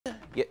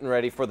getting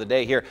ready for the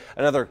day here.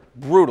 Another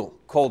brutal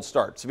cold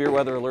start. Severe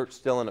weather alert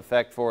still in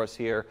effect for us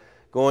here.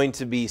 Going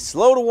to be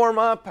slow to warm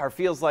up. Our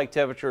feels like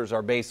temperatures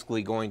are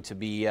basically going to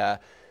be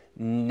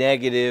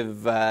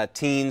negative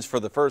teens for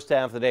the first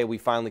half of the day. We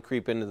finally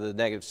creep into the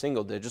negative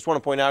single digits. Just want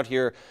to point out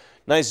here,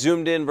 nice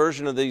zoomed in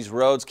version of these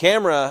roads.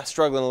 Camera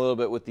struggling a little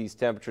bit with these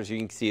temperatures. You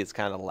can see it's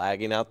kind of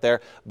lagging out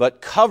there, but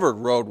covered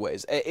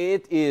roadways.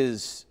 It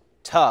is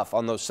tough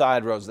on those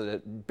side roads that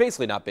have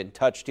basically not been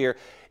touched here.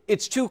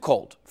 It's too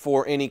cold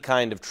for any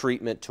kind of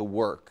treatment to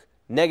work.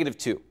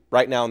 -2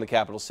 right now in the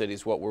capital city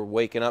is what we're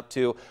waking up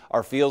to.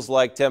 Our feels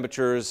like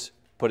temperatures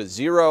put a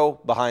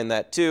 0 behind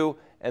that too,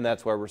 and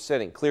that's where we're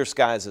sitting. Clear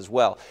skies as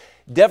well.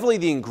 Definitely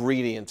the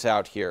ingredients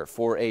out here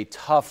for a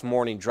tough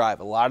morning drive.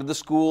 A lot of the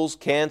schools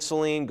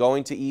canceling,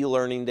 going to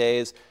e-learning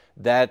days.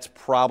 That's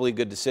probably a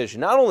good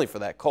decision, not only for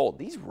that cold.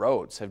 These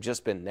roads have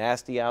just been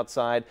nasty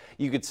outside.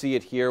 You could see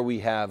it here. We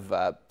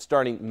have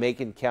starting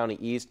Macon County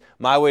East.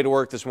 My way to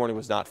work this morning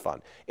was not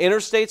fun.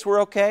 Interstates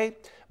were okay,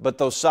 but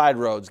those side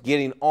roads,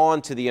 getting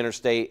onto the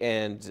interstate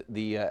and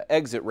the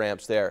exit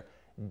ramps there,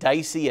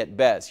 dicey at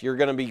best. You're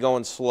going to be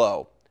going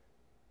slow.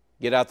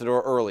 Get out the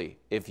door early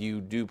if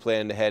you do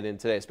plan to head in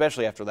today,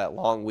 especially after that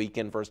long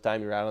weekend, first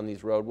time you're out on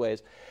these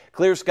roadways.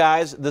 Clear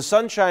skies. The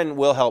sunshine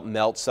will help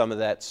melt some of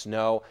that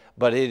snow,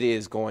 but it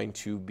is going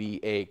to be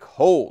a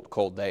cold,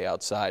 cold day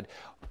outside.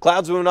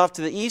 Clouds moving off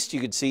to the east. You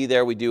can see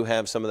there we do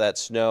have some of that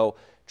snow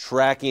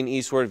tracking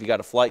eastward. If you got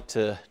a flight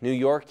to New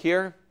York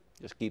here,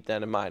 just keep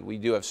that in mind. We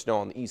do have snow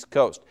on the east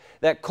coast.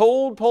 That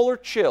cold polar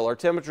chill, our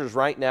temperatures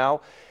right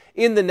now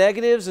in the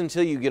negatives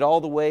until you get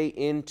all the way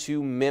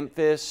into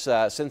Memphis,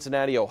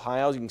 Cincinnati,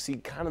 Ohio. You can see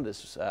kind of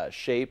this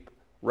shape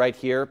right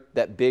here,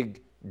 that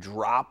big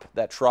drop,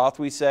 that trough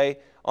we say,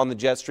 on the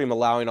jet stream,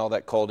 allowing all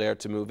that cold air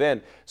to move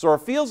in. So our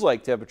feels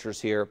like temperatures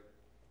here,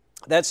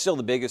 that's still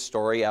the biggest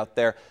story out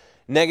there.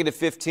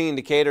 -15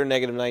 Decatur,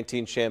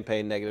 -19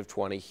 Champaign,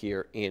 -20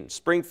 here in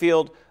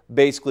Springfield.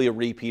 Basically a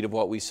repeat of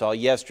what we saw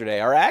yesterday.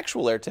 Our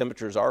actual air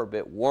temperatures are a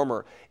bit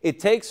warmer. It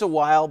takes a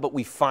while, but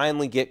we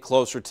finally get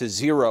closer to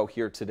 0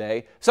 here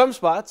today. Some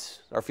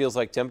spots, our feels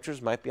like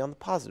temperatures might be on the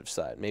positive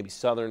side, maybe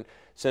southern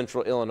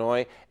central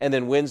Illinois. And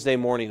then Wednesday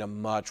morning, a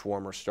much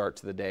warmer start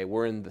to the day.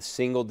 We're in the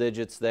single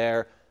digits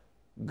there,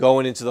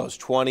 going into those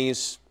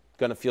 20s.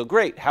 Going to feel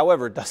great.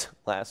 However, it doesn't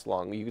last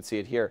long. You can see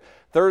it here.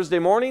 Thursday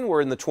morning,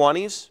 we're in the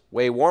 20s,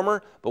 way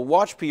warmer, but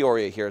watch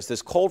Peoria here as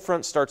this cold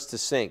front starts to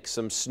sink.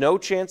 Some snow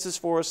chances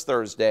for us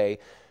Thursday,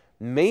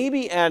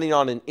 maybe adding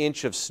on an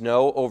inch of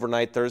snow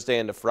overnight Thursday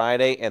into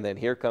Friday, and then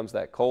here comes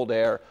that cold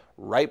air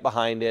right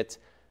behind it.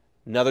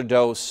 Another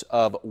dose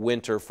of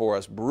winter for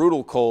us.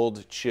 Brutal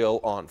cold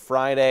chill on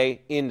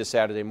Friday into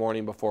Saturday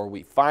morning before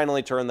we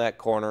finally turn that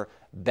corner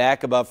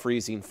back above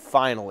freezing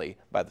finally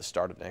by the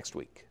start of next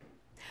week.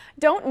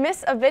 Don't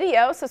miss a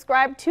video.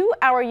 Subscribe to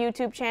our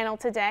YouTube channel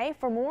today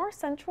for more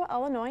Central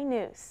Illinois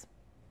news.